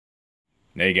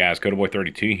Hey guys,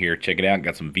 Boy32 here. Check it out.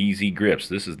 Got some VZ grips.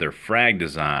 This is their Frag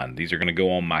design. These are going to go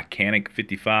on my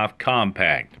Canik55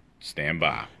 compact. Stand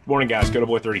by. Morning guys,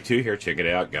 Boy32 here. Check it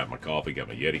out. Got my coffee, got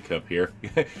my Yeti cup here.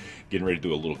 Getting ready to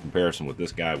do a little comparison with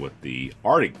this guy with the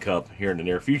Arctic cup here in the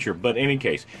near future. But in any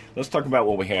case, let's talk about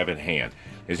what we have in hand.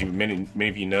 As many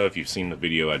of you know, if you've seen the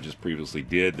video I just previously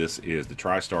did, this is the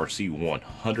TriStar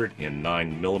C100 in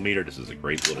 9mm. This is a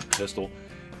great little pistol.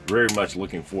 Very much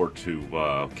looking forward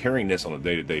to carrying this on a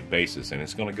day-to-day basis, and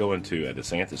it's going to go into a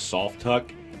DeSantis soft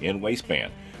tuck and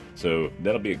waistband. So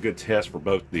that'll be a good test for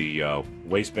both the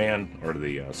waistband or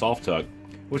the soft tuck,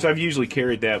 which I've usually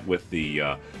carried that with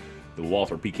the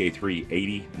Walther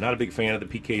PK380. Not a big fan of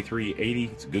the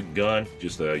PK380. It's a good gun.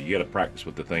 Just you got to practice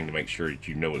with the thing to make sure that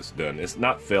you know what it's done. It's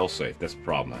not fail-safe. That's the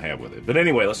problem I have with it. But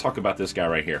anyway, let's talk about this guy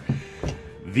right here.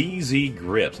 VZ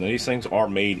grips. Now these things are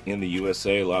made in the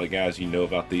USA. A lot of guys, you know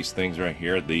about these things right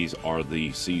here. These are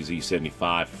the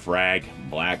CZ-75 Frag,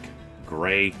 black,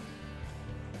 gray,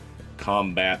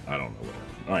 combat, I don't know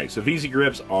what. Alright, so VZ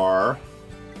grips are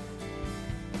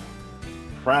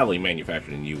proudly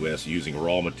manufactured in the US using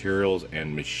raw materials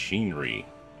and machinery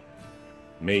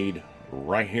made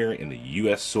right here in the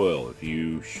US soil. If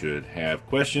you should have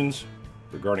questions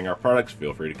regarding our products,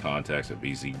 feel free to contact us at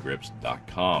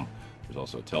vzgrips.com. There's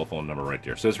also a telephone number right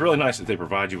there. So it's really nice that they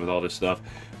provide you with all this stuff.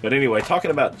 But anyway, talking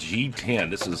about G10,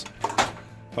 this is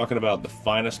talking about the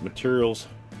finest materials,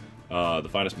 the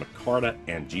finest micarta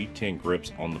and G10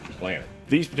 grips on the planet.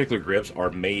 These particular grips are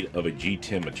made of a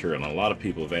G10 material, and a lot of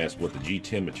people have asked what the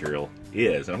G10 material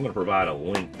is. And I'm going to provide a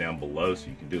link down below so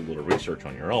you can do a little research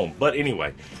on your own. But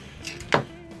anyway,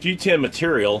 G10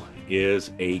 material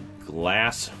is a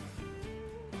glass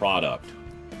product.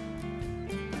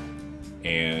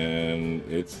 And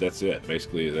that's it.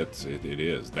 Basically, that's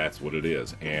what it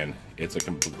is. And it's a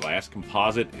glass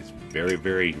composite. It's very,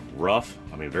 very rough.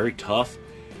 I mean, very tough,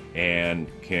 and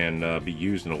can be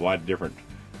used in a wide different.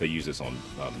 They use this on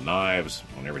knives,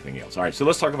 on everything else. All right, so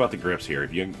let's talk about the grips here.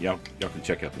 Y'all can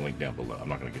check out the link down below. I'm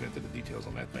not going to get into the details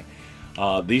on that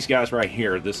thing. These guys right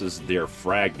here, this is their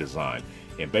Frag design,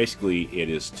 and basically it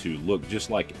is to look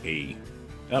just like a,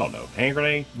 I don't know, hand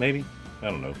grenade maybe. I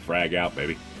don't know, frag out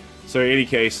baby. So in any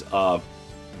case,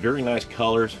 very nice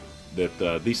colors.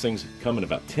 That these things come in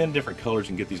about 10 different colors. You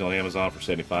can get these on Amazon for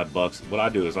 75 bucks. What I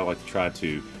do is I like to try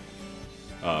to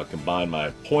combine my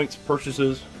points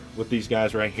purchases with these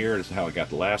guys right here. This is how I got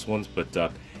the last ones. But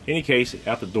in any case,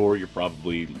 out the door, you're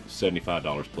probably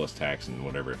 $75 plus tax and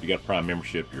whatever. If you got a Prime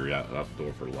membership, you're out the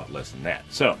door for a lot less than that.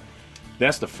 So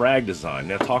that's the Frag design.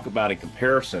 Now talk about in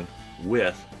comparison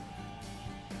with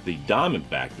the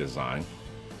Diamondback design,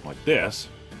 like this.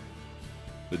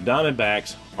 The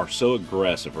Diamondbacks are so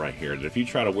aggressive right here that if you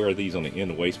try to wear these on the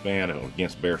end of the waistband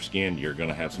against bare skin, you're going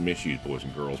to have some issues, boys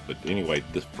and girls. But anyway,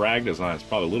 this Frag design is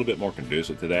probably a little bit more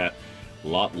conducive to that, a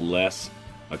lot less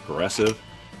aggressive.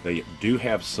 They do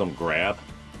have some grab,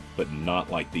 but not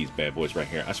like these bad boys right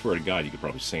here. I swear to God, you could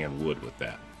probably sand wood with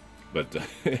that. But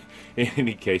in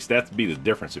any case, that'd be the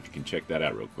difference if you can check that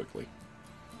out real quickly.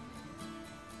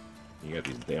 You got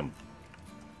these damn...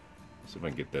 See if I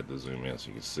can get that to zoom in so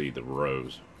you can see the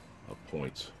rows of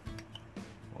points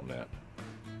on that.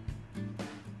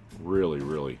 Really,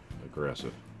 really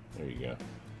aggressive. There you go.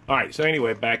 Alright, so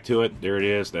anyway, back to it. There it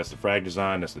is. That's the Frag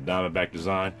design. That's the Diamondback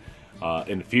design.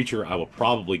 In the future, I will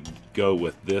probably go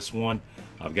with this one.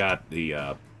 I've got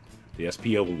the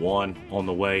SP01 on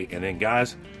the way. And then,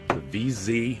 guys, the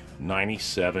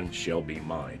VZ-97 shall be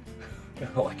mine.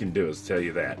 All I can do is tell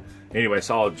you that. Anyway,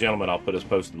 solid gentleman, I'll put his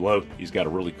post below. He's got a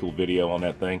really cool video on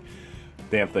that thing.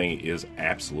 Damn thing is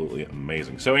absolutely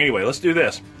amazing. So anyway, let's do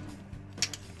this.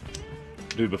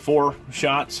 Do before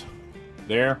shots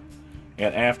there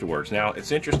and afterwards. Now,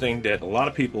 it's interesting that a lot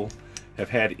of people have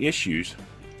had issues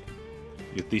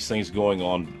with these things going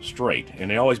on straight, and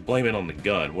they always blame it on the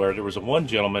gun, where there was one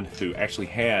gentleman who actually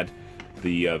had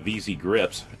the VZ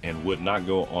grips and would not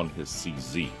go on his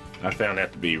CZ. I found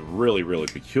that to be really, really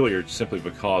peculiar, simply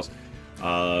because,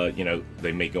 you know,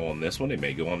 they may go on this one, they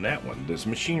may go on that one. There's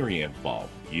machinery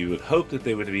involved. You would hope that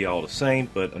they would be all the same,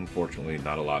 but unfortunately,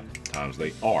 not a lot of times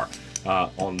they are.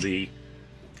 On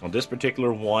this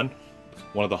particular one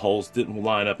of the holes didn't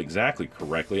line up exactly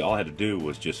correctly. All I had to do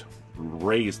was just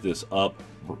raise this up,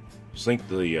 sink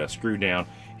the screw down,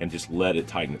 and just let it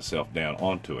tighten itself down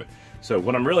onto it. So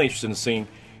what I'm really interested in seeing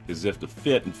is if the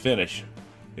fit and finish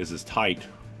is as tight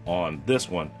on this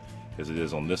one as it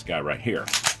is on this guy right here.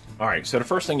 Alright, so the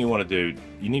first thing you want to do,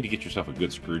 you need to get yourself a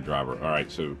good screwdriver.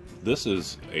 Alright, so this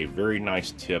is a very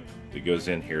nice tip that goes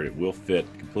in here. It will fit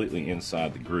completely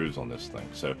inside the grooves on this thing.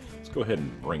 So let's go ahead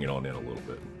and bring it on in a little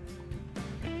bit.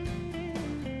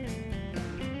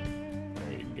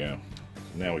 go.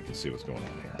 Now we can see what's going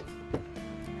on here.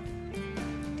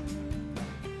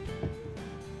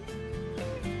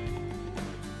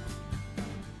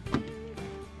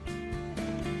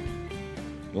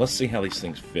 Let's see how these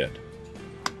things fit.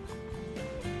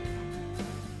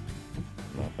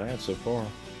 Not bad so far.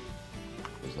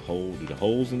 Does the hole, do the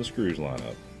holes in the screws line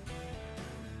up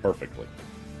perfectly?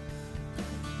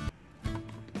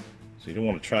 So you don't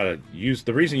want to try to use,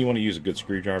 the reason you want to use a good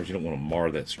screwdriver is you don't want to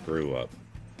mar that screw up.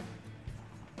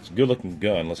 It's a good looking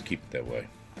gun, let's keep it that way.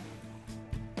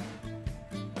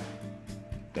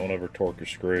 Don't over torque your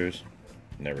screws,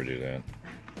 never do that.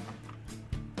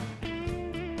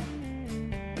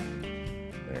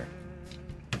 There.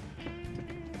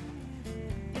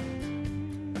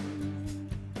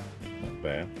 Not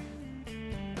bad.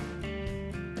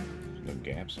 There's no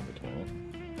gaps in between it.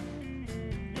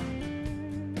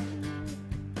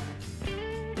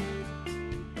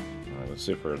 Let's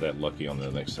see if we're that lucky on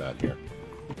the next side here.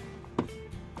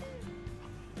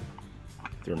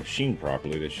 If they're machined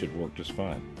properly, they should work just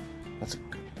fine. That's a,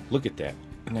 look at that.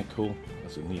 Isn't that cool?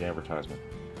 That's a neat advertisement.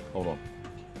 Hold on.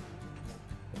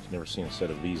 I've never seen a set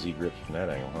of VZ grips from that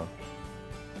angle, huh?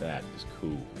 That is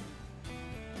cool.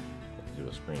 Let's do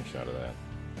a screenshot of that.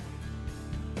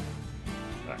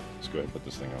 Alright, let's go ahead and put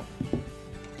this thing on.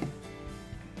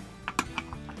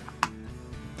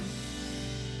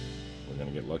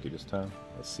 Gonna get lucky this time.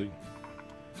 Let's see.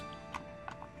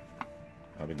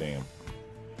 I'll be damned.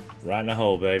 Right in the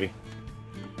hole, baby.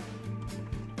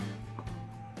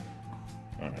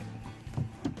 Alright.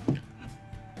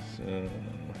 So,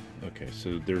 okay,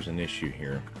 so there's an issue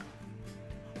here.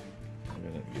 I'm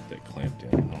gonna get that clamped in.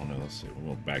 I don't know, let's see.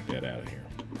 We're gonna back that out of here.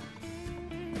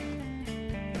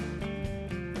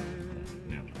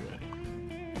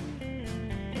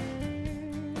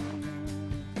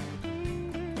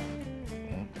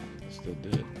 Still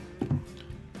did.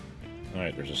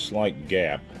 Alright, there's a slight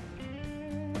gap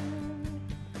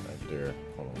right there.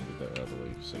 Hold on, get that out of the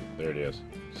way. See, there it is.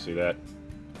 See that?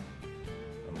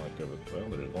 I might go with, well,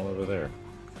 there's one over there.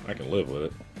 I can live with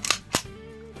it.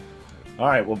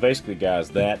 Alright, well, basically,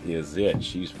 guys, that is it.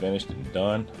 She's finished and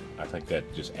done. I think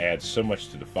that just adds so much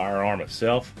to the firearm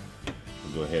itself.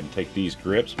 We'll go ahead and take these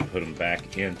grips and put them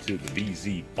back into the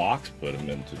VZ box, put them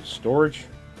into the storage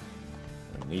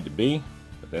where they need to be.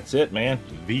 That's it, man.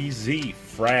 VZ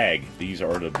Frag. These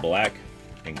are the black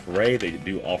and gray. They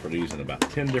do offer these in about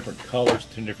 10 different colors,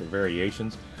 10 different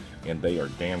variations, and they are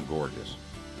damn gorgeous.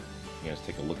 You guys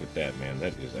take a look at that, man.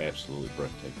 That is absolutely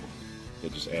breathtaking.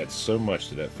 It just adds so much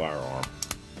to that firearm.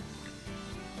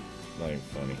 Not even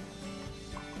funny.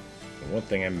 And one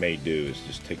thing I may do is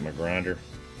just take my grinder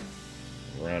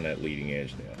and round that leading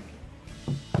edge down.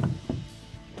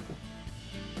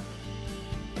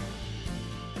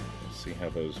 See how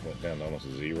those went down to almost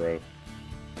a zero.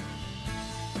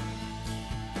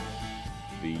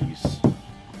 These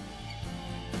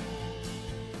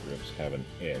grips have an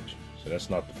edge, so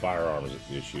that's not the firearm's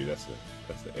issue. That's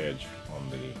the edge on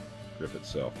the grip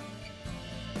itself.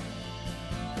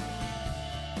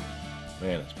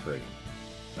 Man, it's pretty.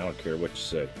 I don't care what you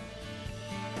say.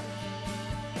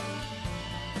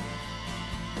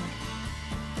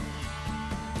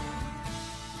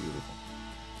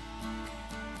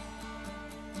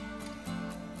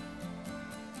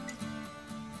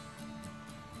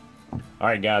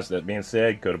 Alright guys, that being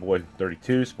said, Coda Boy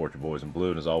 32, support your boys in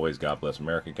blue, and as always, God bless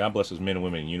America. God bless those men and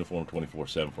women in uniform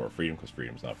 24/7 for our freedom, because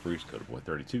freedom is not free. Coda Boy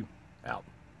 32, out.